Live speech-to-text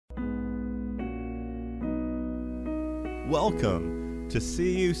Welcome to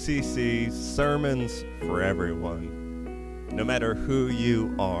CUCC's Sermons for Everyone. No matter who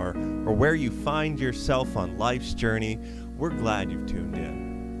you are or where you find yourself on life's journey, we're glad you've tuned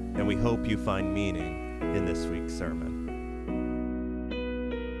in, and we hope you find meaning in this week's sermon.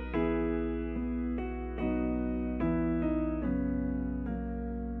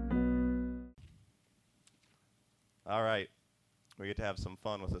 All right, we get to have some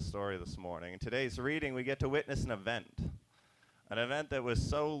fun with the story this morning. In today's reading, we get to witness an event that was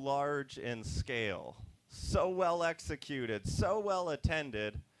so large in scale, so well executed, so well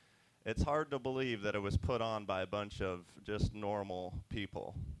attended, it's hard to believe that it was put on by a bunch of just normal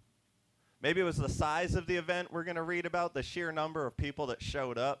people. Maybe it was the size of the event we're going to read about, the sheer number of people that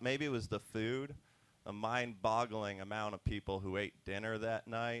showed up. Maybe it was the food, a mind-boggling amount of people who ate dinner that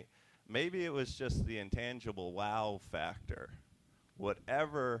night. Maybe it was just the intangible wow factor.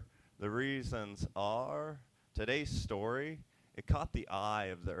 Whatever the reasons are, today's story, it caught the eye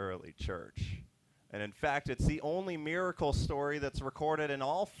of the early church. And in fact, it's the only miracle story that's recorded in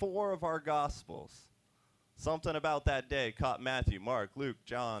all four of our Gospels. Something about that day caught Matthew, Mark, Luke,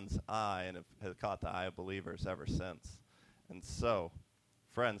 John's eye, and has caught the eye of believers ever since. And so,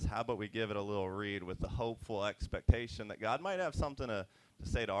 friends, how about we give it a little read with the hopeful expectation that God might have something to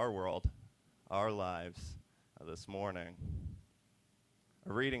say to our world, our lives this morning.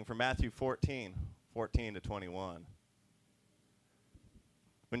 A reading from Matthew 14 to 21.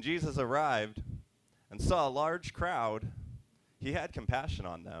 When Jesus arrived and saw a large crowd, he had compassion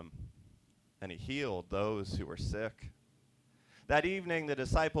on them, and he healed those who were sick. That evening, the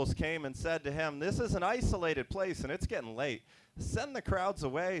disciples came and said to him, "This is an isolated place, and it's getting late. Send the crowds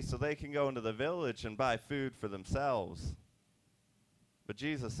away so they can go into the village and buy food for themselves." But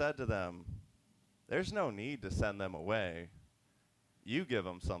Jesus said to them, "There's no need to send them away. You give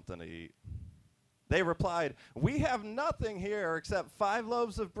them something to eat." They replied, "We have nothing here except 5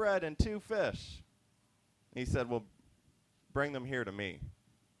 loaves of bread and 2 fish. He said, "Well, bring them here to me."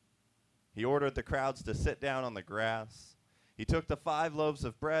 He ordered the crowds to sit down on the grass. He took the 5 loaves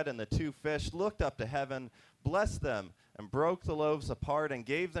of bread and the 2 fish, looked up to heaven, blessed them, and broke the loaves apart and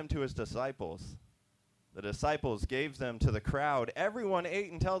gave them to his disciples. The disciples gave them to the crowd. Everyone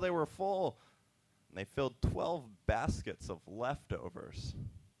ate until they were full, and they filled 12 baskets of leftovers.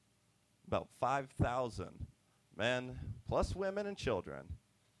 About 5,000 men, plus women and children,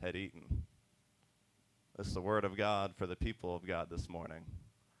 had eaten. This is the word of God for the people of God this morning.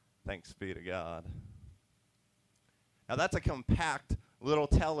 Thanks be to God. Now that's a compact little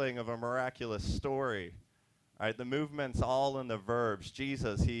telling of a miraculous story. All right, the movement's all in the verbs.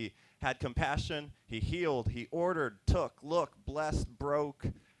 Jesus, he had compassion, he healed, he ordered, took, looked, blessed, broke,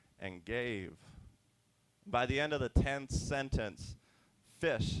 and gave. By the end of the 10th sentence,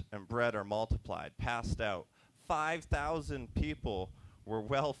 fish and bread are multiplied, passed out. 5,000 people were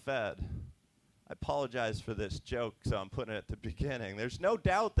well fed. I apologize for this joke, so I'm putting it at the beginning. There's no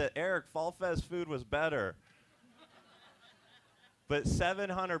doubt that Eric Falfe's food was better. But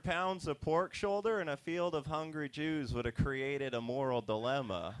 700 pounds of pork shoulder in a field of hungry Jews would have created a moral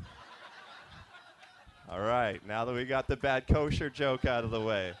dilemma. All right, now that we got the bad kosher joke out of the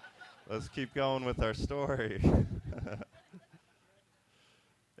way, let's keep going with our story.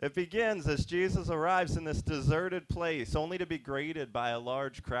 It begins as Jesus arrives in this deserted place, only to be greeted by a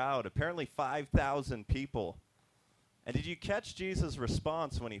large crowd, apparently 5,000 people. And did you catch Jesus'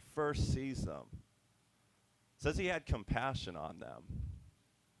 response when he first sees them? It says he had compassion on them.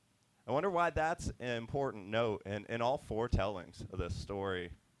 I wonder why that's an important note in all 4 tellings of this story.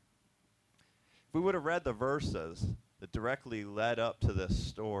 If we would have read the verses that directly led up to this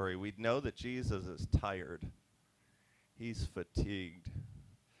story, we'd know that Jesus is tired. He's fatigued.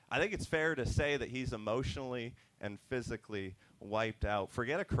 I think it's fair to say that he's emotionally and physically wiped out.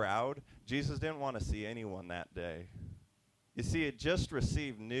 Forget a crowd. Jesus didn't want to see anyone that day. You see, he had just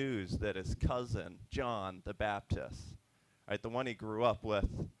received news that his cousin, John the Baptist, right, the one he grew up with,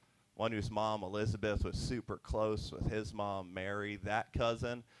 one whose mom, Elizabeth, was super close with his mom, Mary, that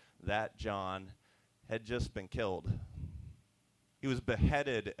cousin, that John, had just been killed. He was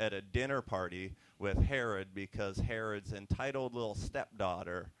beheaded at a dinner party with Herod because Herod's entitled little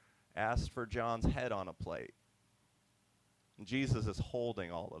stepdaughter asked for John's head on a plate. And Jesus is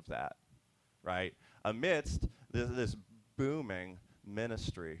holding all of that, right, amidst this booming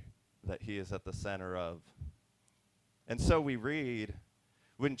ministry that he is at the center of. And so we read,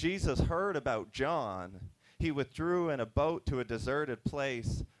 when Jesus heard about John, he withdrew in a boat to a deserted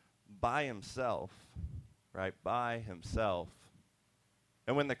place by himself, right, by himself.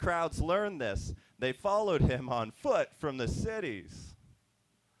 And when the crowds learned this, they followed him on foot from the cities.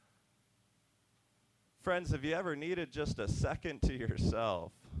 Friends, have you ever needed just a second to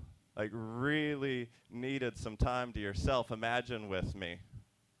yourself? Like really needed some time to yourself? Imagine with me.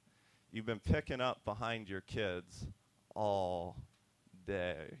 You've been picking up behind your kids all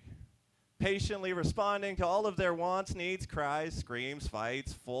day, patiently responding to all of their wants, needs, cries, screams,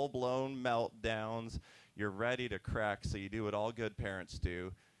 fights, full-blown meltdowns. You're ready to crack, so you do what all good parents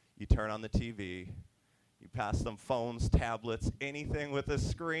do. You turn on the TV. You pass them phones, tablets, anything with a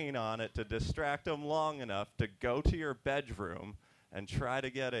screen on it to distract them long enough to go to your bedroom and try to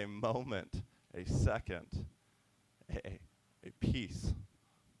get a moment, a second, a piece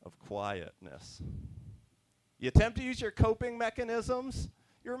of quietness. You attempt to use your coping mechanisms.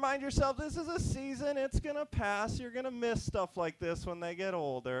 You remind yourself this is a season, it's going to pass. You're going to miss stuff like this when they get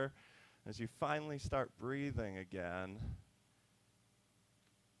older. As you finally start breathing again,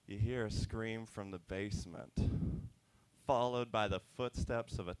 you hear a scream from the basement, followed by the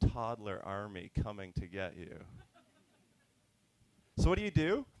footsteps of a toddler army coming to get you. So what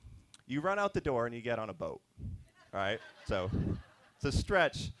do? You run out the door and you get on a boat, all right? So it's a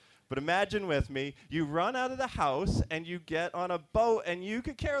stretch, but imagine with me, you run out of the house and you get on a boat, and you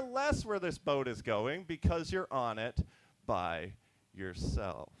could care less where this boat is going because you're on it by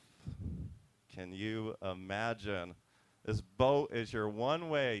yourself. Can you imagine? This boat is your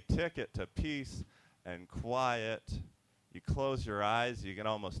one-way ticket to peace and quiet. You close your eyes, you can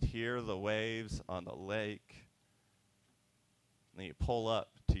almost hear the waves on the lake. Then you pull up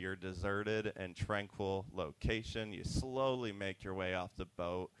to your deserted and tranquil location. You slowly make your way off the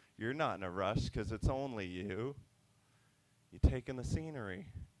boat. You're not in a rush because it's only you. You take in the scenery.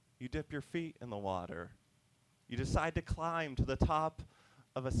 You dip your feet in the water. You decide to climb to the top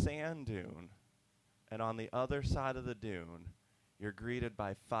of a sand dune. And on the other side of the dune, you're greeted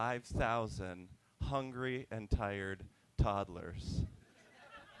by 5,000 hungry and tired toddlers.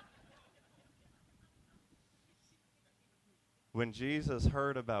 When Jesus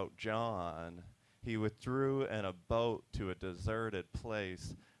heard about John, he withdrew in a boat to a deserted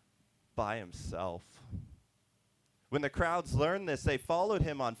place by himself. When the crowds learned this, they followed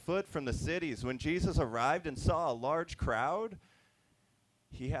him on foot from the cities. When Jesus arrived and saw a large crowd,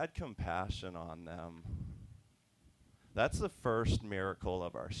 he had compassion on them. That's the first miracle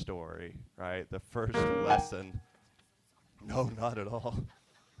of our story, right? The first lesson. No, not at all.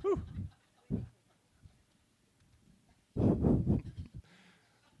 Whew.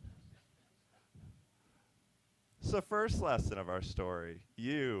 It's the first lesson of our story.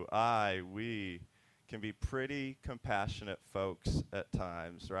 You, I, we can be pretty compassionate folks at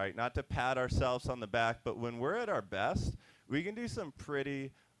times, right? Not to pat ourselves on the back, but when we're at our best, we can do some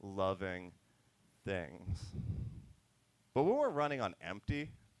pretty loving things. But when we're running on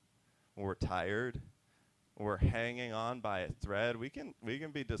empty, when we're tired, when we're hanging on by a thread, we can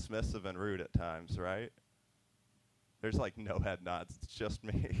be dismissive and rude at times, right? There's like no head nods, it's just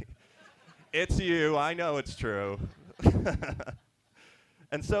me. It's you, I know it's true.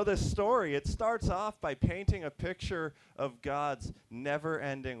 And so this story, it starts off by painting a picture of God's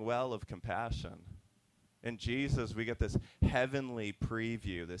never-ending well of compassion. In Jesus, we get this heavenly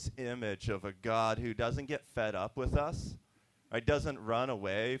preview, this image of a God who doesn't get fed up with us, right? Doesn't run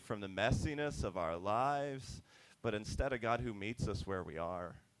away from the messiness of our lives, but instead a God who meets us where we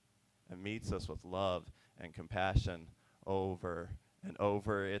are and meets us with love and compassion over and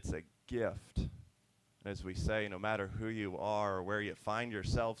over. It's a gift. And as we say, no matter who you are or where you find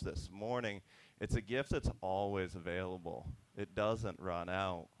yourselves this morning, it's a gift that's always available. It doesn't run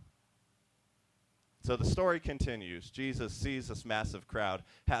out. So the story continues. Jesus sees this massive crowd,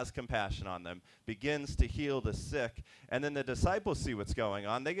 has compassion on them, begins to heal the sick, and then the disciples see what's going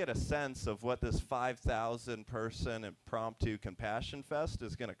on. They get a sense of what this 5,000 person impromptu compassion fest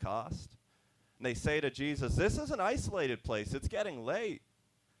is going to cost. And they say to Jesus, this is an isolated place. It's getting late.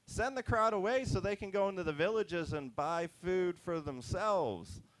 Send the crowd away so they can go into the villages and buy food for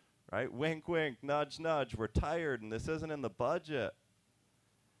themselves. Right? Wink, wink, nudge, nudge. We're tired and this isn't in the budget.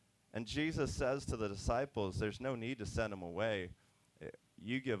 And Jesus says to the disciples, there's no need to send them away.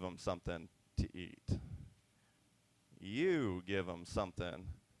 You give them something to eat. You give them something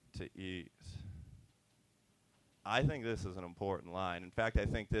to eat. I think this is an important line. In fact, I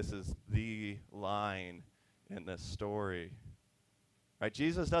think this is the line in this story. Right?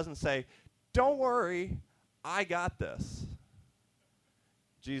 Jesus doesn't say, don't worry, I got this.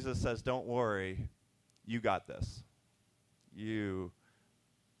 Jesus says, don't worry, you got this. You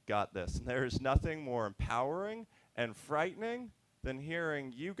got this. And there's nothing more empowering and frightening than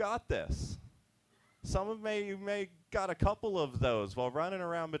hearing, you got this. Some of you may got a couple of those while running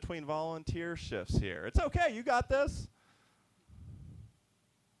around between volunteer shifts here. It's okay, you got this.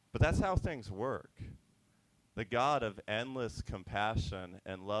 But that's how things work. The God of endless compassion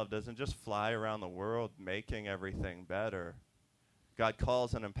and love doesn't just fly around the world making everything better. God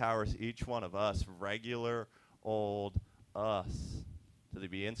calls and empowers each one of us, regular old us, to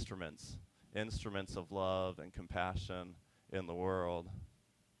be instruments of love and compassion in the world.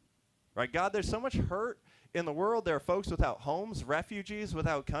 Right, God, there's so much hurt in the world. There are folks without homes, refugees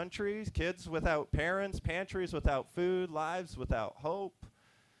without countries, kids without parents, pantries without food, lives without hope.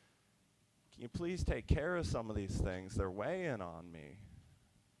 Can you please take care of some of these things? They're weighing on me.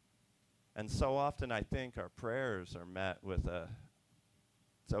 And so often I think our prayers are met with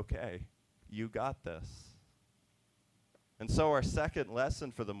it's okay, you got this. And so our second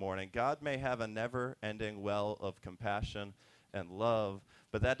lesson for the morning, God may have a never-ending well of compassion and love,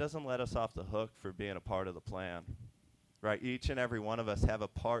 but that doesn't let us off the hook for being a part of the plan. Right? Each and every one of us have a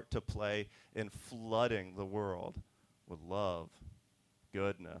part to play in flooding the world with love,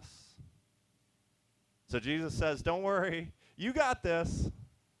 goodness. So Jesus says, don't worry, you got this.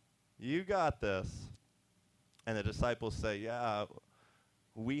 You got this. And the disciples say, yeah,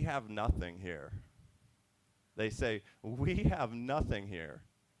 we have nothing here. They say, we have nothing here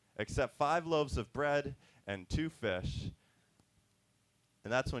except 5 loaves of bread and 2 fish.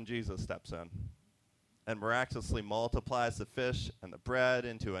 And that's when Jesus steps in and miraculously multiplies the fish and the bread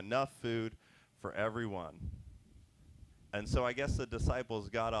into enough food for everyone. And so I guess the disciples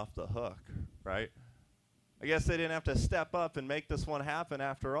got off the hook, right? I guess they didn't have to step up and make this one happen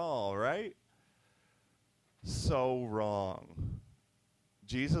after all, right? So wrong.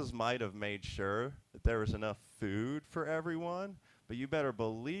 Jesus might have made sure that there was enough food for everyone, but you better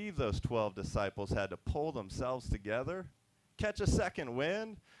believe those 12 disciples had to pull themselves together, catch a second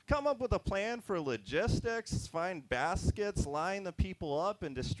wind, come up with a plan for logistics, find baskets, line the people up,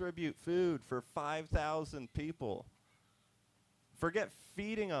 and distribute food for 5,000 people. Forget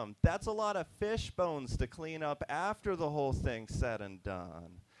feeding them. That's a lot of fish bones to clean up after the whole thing's said and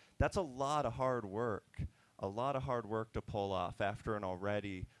done. That's a lot of hard work. A lot of hard work to pull off after an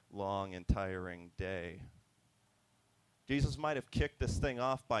already long and tiring day. Jesus might have kicked this thing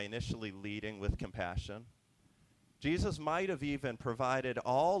off by initially leading with compassion. Jesus might have even provided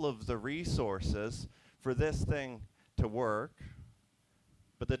all of the resources for this thing to work,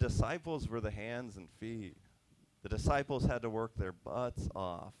 but the disciples were the hands and feet. The disciples had to work their butts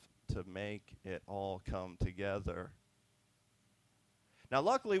off to make it all come together. Now,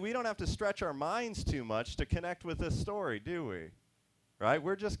 luckily, we don't have to stretch our minds too much to connect with this story, do we? Right?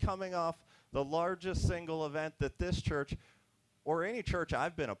 We're just coming off the largest single event that this church, or any church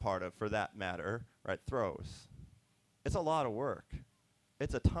I've been a part of for that matter, right, throws. It's a lot of work.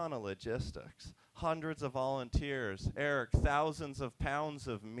 It's a ton of logistics. Hundreds of volunteers. Eric, thousands of pounds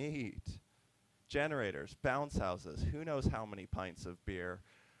of meat. Generators, bounce houses, who knows how many pints of beer.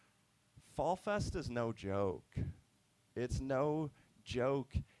 Fall Fest is no joke. It's no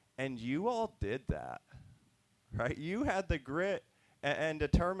joke, and you all did that, right? You had the grit and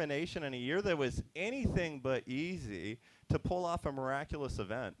determination in a year that was anything but easy to pull off a miraculous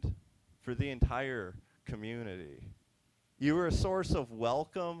event for the entire community. You were a source of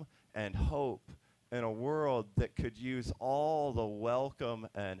welcome and hope in a world that could use all the welcome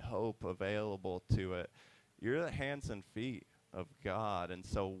and hope available to it. You're the hands and feet of God, and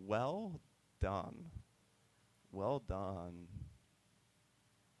so well done. Well done.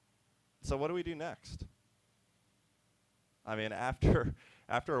 So what do we do next? I mean, after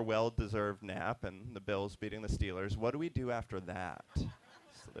a well-deserved nap and the Bills beating the Steelers, what do we do after that?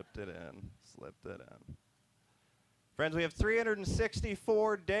 Slipped it in. Friends, we have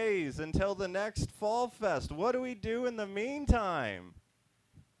 364 days until the next Fall Fest. What do we do in the meantime?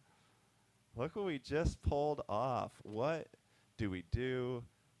 Look what we just pulled off. What do we do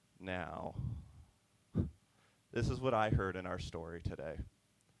now? This is what I heard in our story today.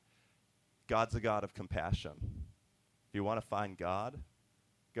 God's a God of compassion. If you want to find God,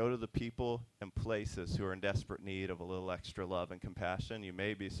 go to the people and places who are in desperate need of a little extra love and compassion. You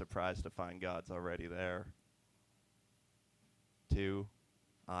may be surprised to find God's already there. 2,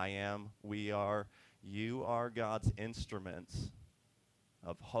 I am, we are, you are God's instruments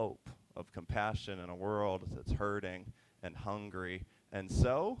of hope, of compassion in a world that's hurting and hungry. And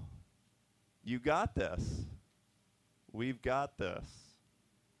so, you got this. We've got this.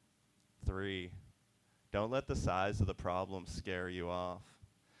 3, don't let the size of the problem scare you off.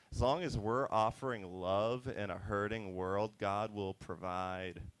 As long as we're offering love in a hurting world, God will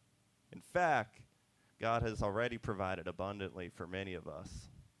provide. In fact, God has already provided abundantly for many of us.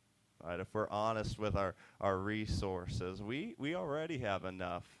 Right? If we're honest with our resources, we already have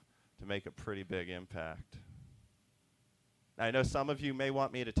enough to make a pretty big impact. I know some of you may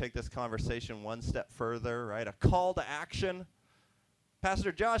want me to take this conversation one step further, right? A call to action.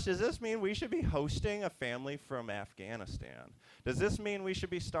 Pastor Josh, does this mean we should be hosting a family from Afghanistan? Does this mean we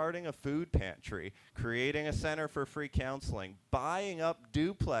should be starting a food pantry, creating a center for free counseling, buying up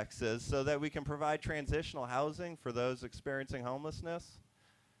duplexes so that we can provide transitional housing for those experiencing homelessness?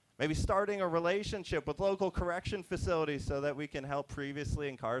 Maybe starting a relationship with local correction facilities so that we can help previously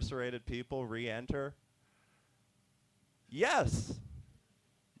incarcerated people re-enter? Yes.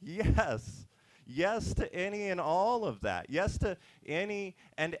 Yes. Yes to any and all of that. Yes to any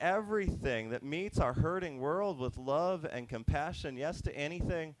and everything that meets our hurting world with love and compassion. Yes to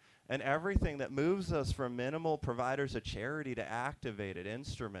anything and everything that moves us from minimal providers of charity to activated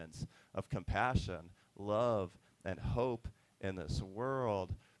instruments of compassion, love, and hope in this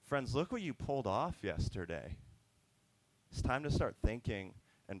world. Friends, look what you pulled off yesterday. It's time to start thinking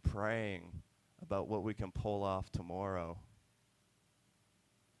and praying about what we can pull off tomorrow.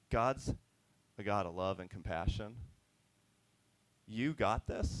 God's a God of love and compassion. You got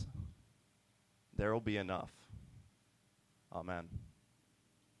this. There will be enough. Amen.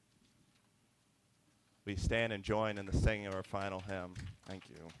 We stand and join in the singing of our final hymn. Thank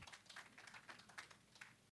you.